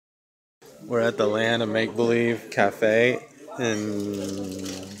We're at the Land of Make Believe Cafe in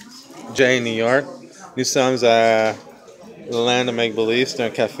J, New York. Nous sommes à le Land of Make Believe, c'est un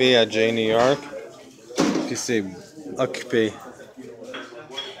café à J, New York. Puis c'est occupé.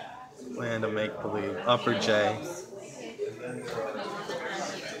 Land of Make Believe, Upper J.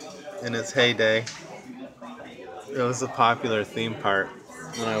 In its heyday, it was a popular theme park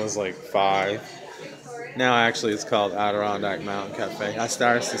when I was like 5. Now actually it's called Adirondack Mountain Cafe. À cette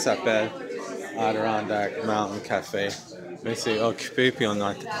heure, ça s'appelle Adirondack Mountain Cafe. Mais c'est occupé puis on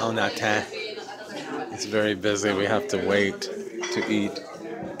attend. It's very busy. We have to wait to eat.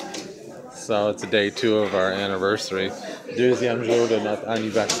 So it's day 2 of our anniversary. Deuxième jour de notre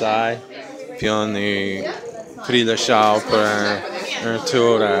anniversaire. Puis on est pris le char pour un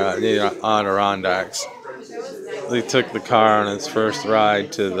tour à les Adirondacks. They took the car on its first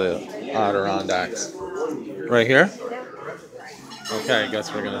ride to the Adirondacks. Right here? Okay, I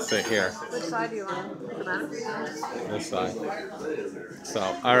guess we're gonna sit here. Which side do you want? The back? This side. So,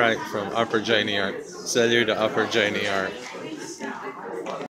 alright, from Upper J, New York. Salut to Upper J, New York.